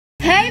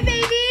Hey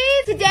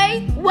babies!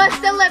 Today was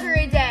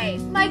delivery day.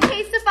 My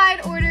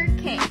Casefied order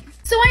came.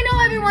 So I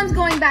know everyone's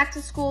going back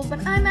to school,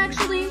 but I'm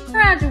actually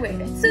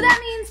graduated. So that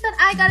means that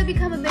I gotta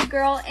become a big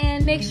girl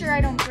and make sure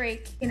I don't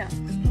break,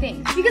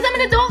 things. Because I'm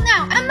an adult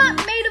now. I'm not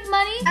made of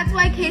money. That's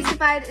why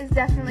Casefied is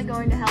definitely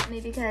going to help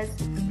me because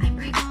I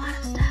break a lot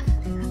of stuff.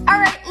 All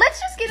right, let's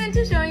just get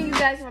into showing you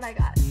guys what I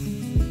got.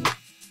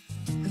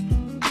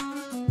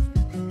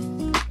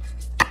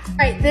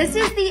 Alright, this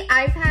is the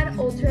iPad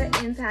Ultra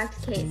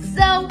Impact case.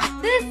 So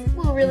this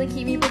will really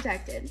keep me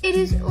protected. It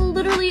is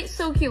literally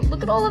so cute.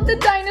 Look at all of the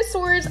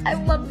dinosaurs. I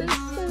love this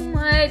so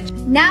much.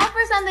 Now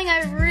for something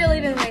I've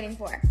really been waiting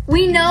for.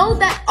 We know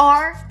that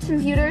our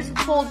computers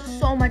hold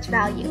so much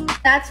value.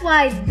 That's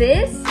why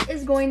this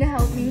is going to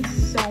help me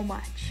so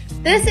much.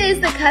 This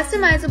is the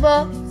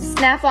customizable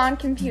Snap-on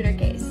computer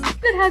case.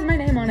 It has my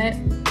name on it.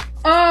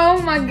 Oh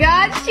my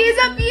god, she's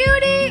a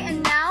beauty!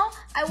 And now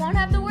I won't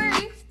have to worry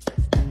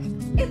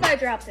if I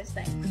drop this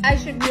thing. I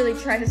should really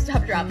try to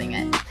stop dropping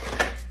it.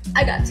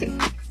 I got to.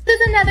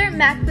 This is another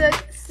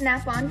MacBook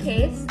Snap-on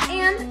case,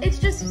 and it's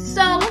just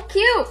so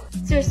cute.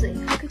 Seriously,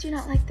 how could you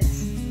not like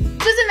this?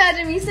 Just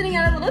imagine me sitting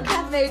at a little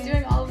cafe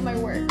doing all of my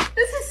work.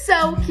 This is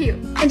so cute.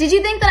 And did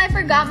you think that I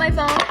forgot my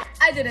phone?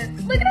 I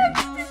didn't. Look at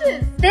how cute this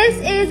is.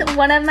 This is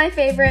one of my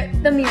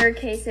favorite, the mirror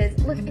cases.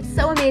 Look, it's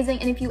so amazing,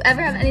 and if you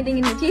ever have anything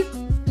in your teeth,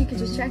 you can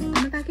just check on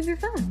the back of your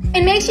phone.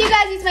 And make sure you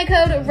guys use my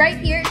code right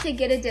here to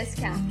get a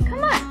discount.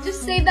 Come on,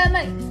 just save that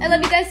money. I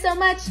love you guys so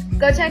much.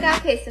 Go check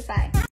out Caseify.